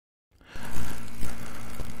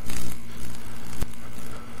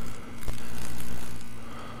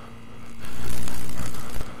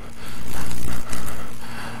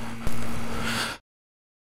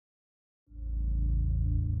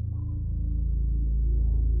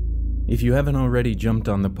If you haven't already jumped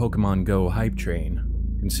on the Pokémon Go hype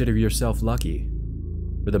train, consider yourself lucky.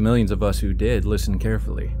 For the millions of us who did, listen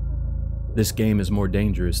carefully. This game is more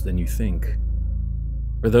dangerous than you think.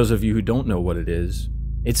 For those of you who don't know what it is,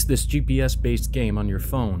 it's this GPS-based game on your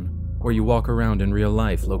phone where you walk around in real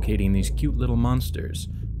life locating these cute little monsters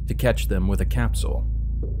to catch them with a capsule.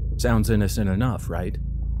 Sounds innocent enough, right?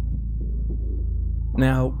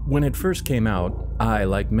 Now, when it first came out, I,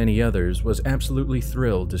 like many others, was absolutely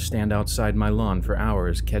thrilled to stand outside my lawn for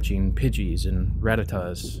hours catching Pidgeys and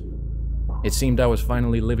Rattatas. It seemed I was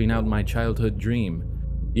finally living out my childhood dream,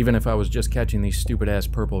 even if I was just catching these stupid-ass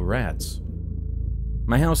purple rats.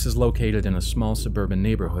 My house is located in a small suburban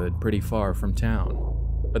neighborhood pretty far from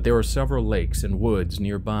town, but there were several lakes and woods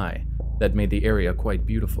nearby that made the area quite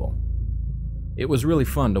beautiful. It was really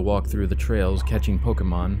fun to walk through the trails catching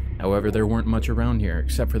Pokemon, however there weren't much around here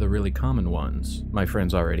except for the really common ones my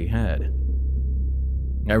friends already had.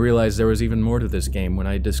 I realized there was even more to this game when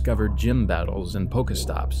I discovered gym battles and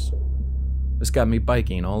Pokestops. This got me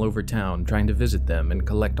biking all over town trying to visit them and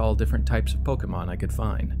collect all different types of Pokemon I could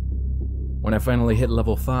find. When I finally hit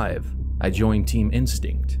level 5, I joined Team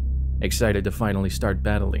Instinct, excited to finally start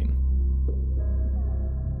battling.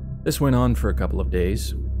 This went on for a couple of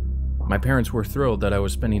days. My parents were thrilled that I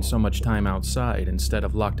was spending so much time outside instead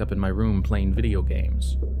of locked up in my room playing video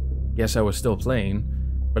games. Guess I was still playing,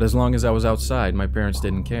 but as long as I was outside, my parents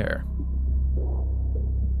didn't care.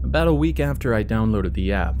 About a week after I downloaded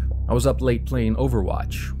the app, I was up late playing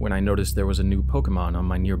Overwatch when I noticed there was a new Pokemon on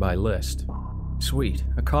my nearby list. Sweet,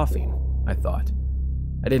 a Coughing, I thought.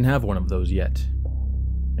 I didn't have one of those yet.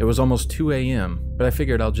 It was almost 2 a.m., but I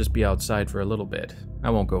figured I'll just be outside for a little bit. I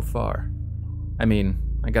won't go far. I mean,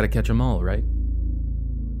 I gotta catch them all, right?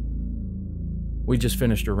 We just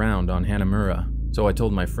finished a round on Hanamura, so I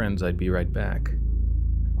told my friends I'd be right back.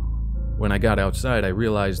 When I got outside, I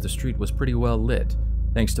realized the street was pretty well lit,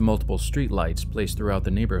 thanks to multiple streetlights placed throughout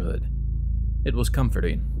the neighborhood. It was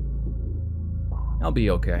comforting. I'll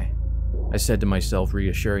be okay, I said to myself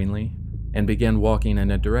reassuringly, and began walking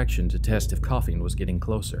in a direction to test if Coughing was getting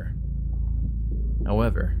closer.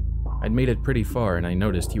 However, I'd made it pretty far and I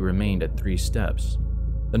noticed he remained at 3 steps.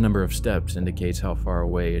 The number of steps indicates how far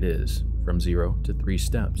away it is, from 0 to 3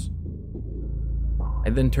 steps. I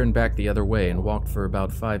then turned back the other way and walked for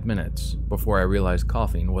about 5 minutes before I realized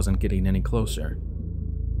Coughing wasn't getting any closer.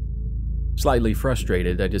 Slightly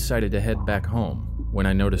frustrated, I decided to head back home when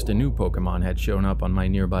I noticed a new Pokemon had shown up on my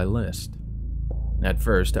nearby list. At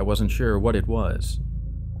first, I wasn't sure what it was.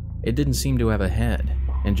 It didn't seem to have a head,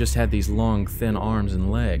 and just had these long, thin arms and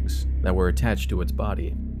legs that were attached to its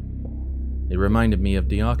body. It reminded me of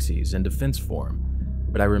Deoxys in defense form,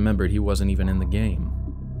 but I remembered he wasn't even in the game.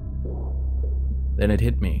 Then it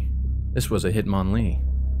hit me. This was a Hitmonlee.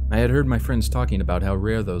 I had heard my friends talking about how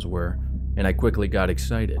rare those were, and I quickly got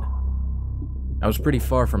excited. I was pretty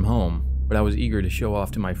far from home, but I was eager to show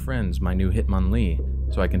off to my friends my new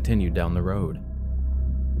Hitmonlee, so I continued down the road.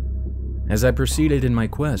 As I proceeded in my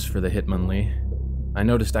quest for the Hitmonlee, I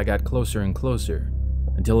noticed I got closer and closer,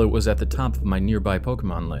 until it was at the top of my nearby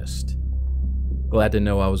Pokemon list. Glad to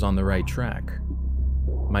know I was on the right track.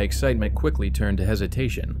 My excitement quickly turned to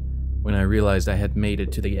hesitation when I realized I had made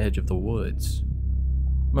it to the edge of the woods.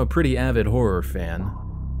 I'm a pretty avid horror fan,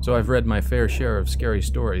 so I've read my fair share of scary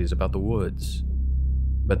stories about the woods.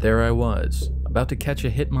 But there I was, about to catch a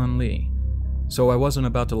Hitmonlee, so I wasn't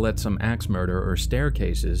about to let some axe murder or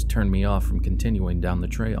staircases turn me off from continuing down the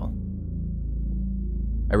trail.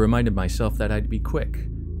 I reminded myself that I'd be quick,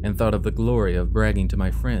 and thought of the glory of bragging to my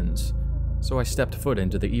friends, so I stepped foot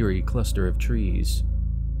into the eerie cluster of trees.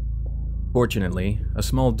 Fortunately, a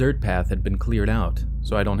small dirt path had been cleared out,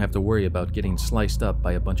 so I don't have to worry about getting sliced up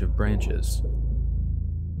by a bunch of branches.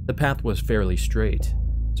 The path was fairly straight,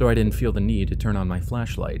 so I didn't feel the need to turn on my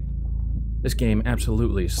flashlight. This game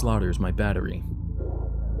absolutely slaughters my battery.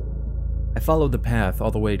 I followed the path all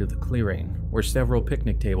the way to the clearing, where several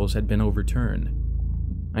picnic tables had been overturned.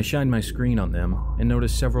 I shined my screen on them and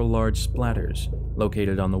noticed several large splatters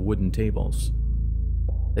located on the wooden tables.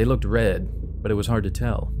 They looked red, but it was hard to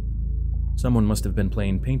tell. Someone must have been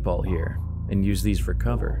playing paintball here and used these for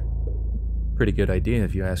cover. Pretty good idea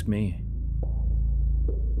if you ask me.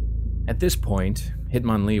 At this point,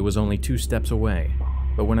 Hitmonlee was only 2 steps away,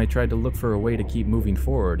 but when I tried to look for a way to keep moving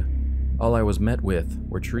forward, all I was met with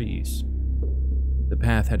were trees. The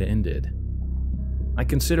path had ended. I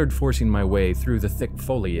considered forcing my way through the thick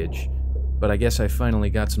foliage, but I guess I finally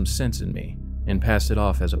got some sense in me and passed it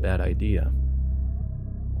off as a bad idea.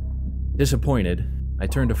 Disappointed, I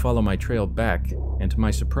turned to follow my trail back, and to my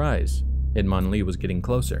surprise, Hitmonlee was getting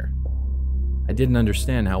closer. I didn't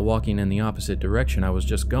understand how walking in the opposite direction I was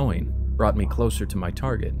just going brought me closer to my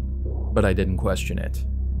target, but I didn't question it.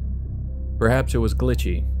 Perhaps it was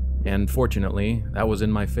glitchy, and fortunately, that was in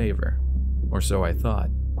my favor, or so I thought.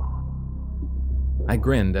 I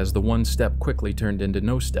grinned as the one step quickly turned into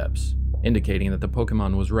no steps, indicating that the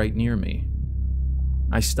Pokémon was right near me.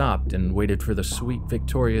 I stopped and waited for the sweet,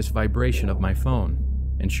 victorious vibration of my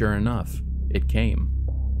phone, and sure enough, it came.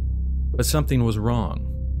 But something was wrong.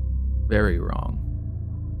 Very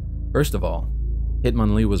wrong. First of all,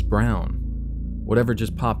 Hitmonlee was brown. Whatever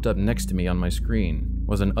just popped up next to me on my screen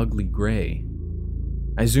was an ugly gray.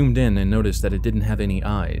 I zoomed in and noticed that it didn't have any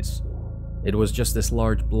eyes. It was just this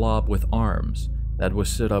large blob with arms that was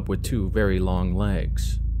stood up with two very long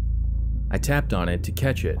legs. I tapped on it to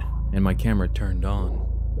catch it, and my camera turned on.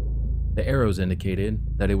 The arrows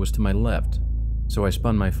indicated that it was to my left, so I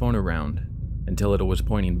spun my phone around until it was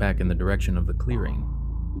pointing back in the direction of the clearing.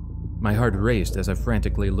 My heart raced as I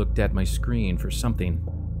frantically looked at my screen for something,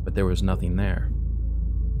 but there was nothing there.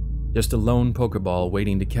 Just a lone Pokeball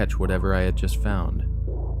waiting to catch whatever I had just found.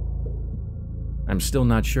 I'm still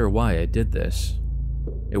not sure why I did this.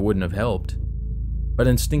 It wouldn't have helped, but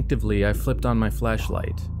instinctively I flipped on my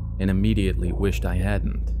flashlight and immediately wished I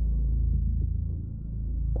hadn't.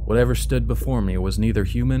 Whatever stood before me was neither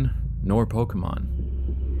human nor Pokemon.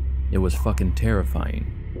 It was fucking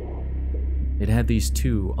terrifying. It had these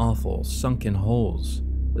two awful, sunken holes,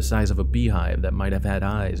 the size of a beehive that might have had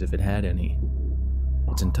eyes if it had any.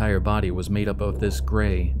 Its entire body was made up of this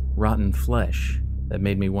gray, rotten flesh that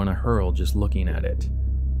made me want to hurl just looking at it.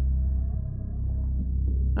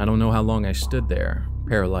 I don't know how long I stood there,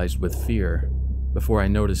 paralyzed with fear, before I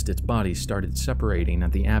noticed its body started separating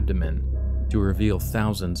at the abdomen to reveal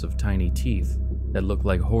thousands of tiny teeth that looked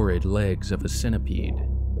like horrid legs of a centipede.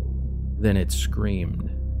 Then it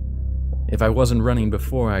screamed. If I wasn't running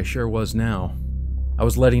before, I sure was now. I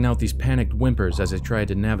was letting out these panicked whimpers as I tried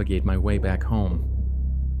to navigate my way back home.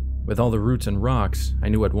 With all the roots and rocks, I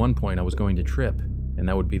knew at one point I was going to trip, and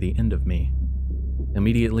that would be the end of me.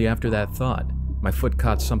 Immediately after that thought, my foot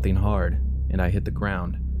caught something hard, and I hit the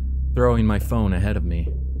ground, throwing my phone ahead of me.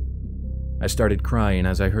 I started crying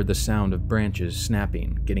as I heard the sound of branches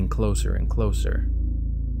snapping, getting closer and closer.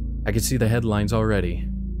 I could see the headlines already.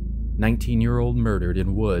 19-year-old murdered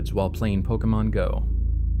in woods while playing Pokémon Go.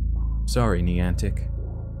 Sorry, Niantic.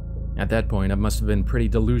 At that point, I must have been pretty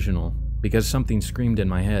delusional, because something screamed in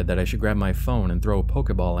my head that I should grab my phone and throw a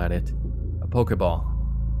Pokeball at it. A Pokeball.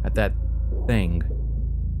 At that thing.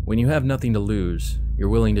 When you have nothing to lose, you're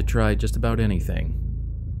willing to try just about anything.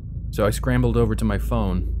 So I scrambled over to my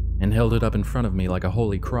phone and held it up in front of me like a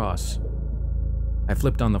holy cross. I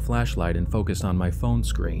flipped on the flashlight and focused on my phone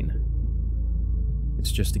screen.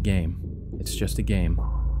 It's just a game. It's just a game,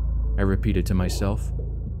 I repeated to myself.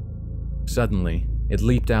 Suddenly, it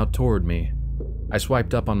leaped out toward me. I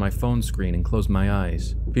swiped up on my phone screen and closed my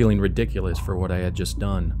eyes, feeling ridiculous for what I had just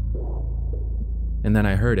done. And then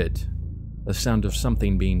I heard it, the sound of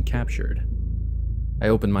something being captured. I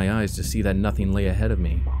opened my eyes to see that nothing lay ahead of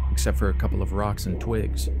me, except for a couple of rocks and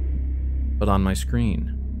twigs. But on my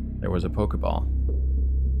screen, there was a Pokeball.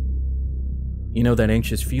 You know that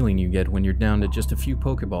anxious feeling you get when you're down to just a few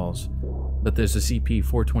Pokeballs, but there's a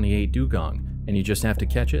CP-428 dugong, and you just have to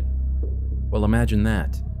catch it? Well, imagine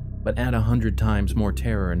that, but add 100 times more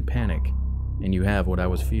terror and panic, and you have what I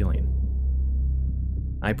was feeling.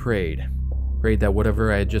 I prayed that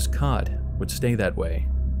whatever I had just caught would stay that way.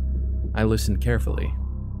 I listened carefully,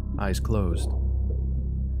 eyes closed.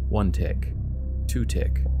 1 tick, 2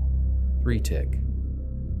 tick, 3 tick.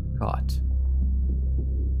 Caught.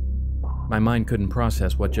 My mind couldn't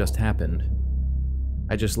process what just happened.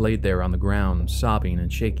 I just laid there on the ground, sobbing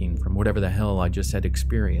and shaking from whatever the hell I just had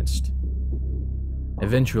experienced.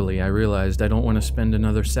 Eventually, I realized I don't want to spend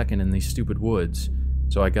another second in these stupid woods,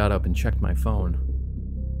 so I got up and checked my phone.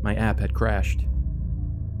 My app had crashed.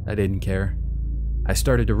 I didn't care. I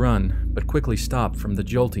started to run, but quickly stopped from the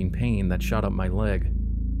jolting pain that shot up my leg.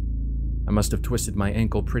 I must have twisted my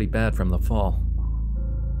ankle pretty bad from the fall.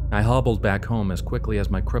 I hobbled back home as quickly as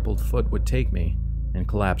my crippled foot would take me and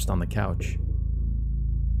collapsed on the couch.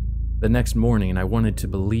 The next morning, I wanted to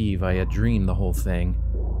believe I had dreamed the whole thing,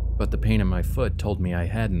 but the pain in my foot told me I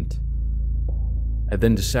hadn't. I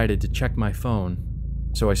then decided to check my phone,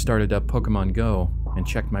 so I started up Pokémon Go and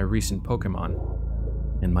checked my recent Pokémon,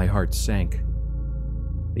 and my heart sank.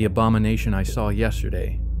 The abomination I saw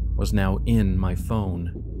yesterday was now in my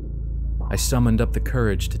phone. I summoned up the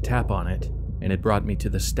courage to tap on it, and it brought me to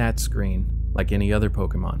the stats screen like any other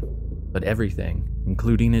Pokemon, but everything,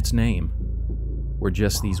 including its name, were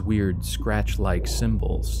just these weird scratch-like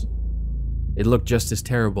symbols. It looked just as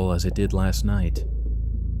terrible as it did last night.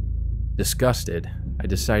 Disgusted, I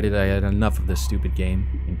decided I had enough of this stupid game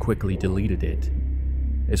and quickly deleted it.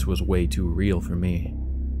 This was way too real for me.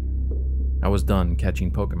 I was done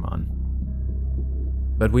catching Pokemon.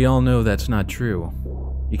 But we all know that's not true.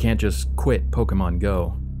 You can't just quit Pokémon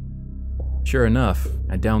Go. Sure enough,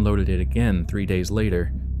 I downloaded it again 3 days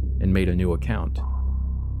later and made a new account.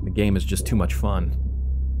 The game is just too much fun.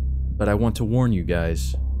 But I want to warn you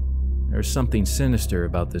guys, there's something sinister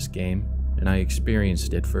about this game, and I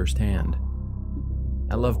experienced it firsthand.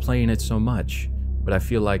 I love playing it so much, but I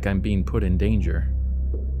feel like I'm being put in danger.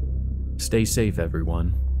 Stay safe,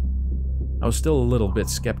 everyone. I was still a little bit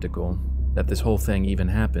skeptical that this whole thing even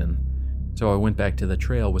happened, so I went back to the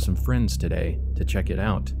trail with some friends today to check it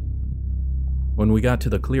out. When we got to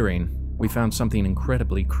the clearing, we found something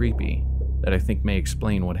incredibly creepy that I think may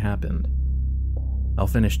explain what happened. I'll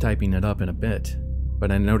finish typing it up in a bit,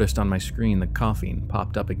 but I noticed on my screen the coughing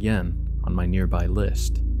popped up again on my nearby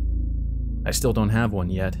list. I still don't have one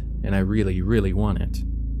yet, and I really want it.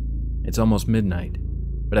 It's almost midnight,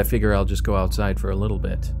 but I figure I'll just go outside for a little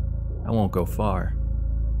bit. I won't go far.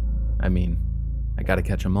 I mean, I gotta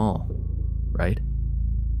catch 'em all, right?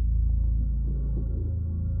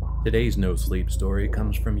 Today's NoSleep story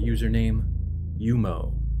comes from username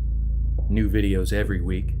yuumo. New videos every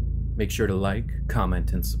week. Make sure to like,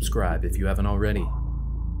 comment, and subscribe if you haven't already.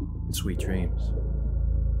 And sweet dreams.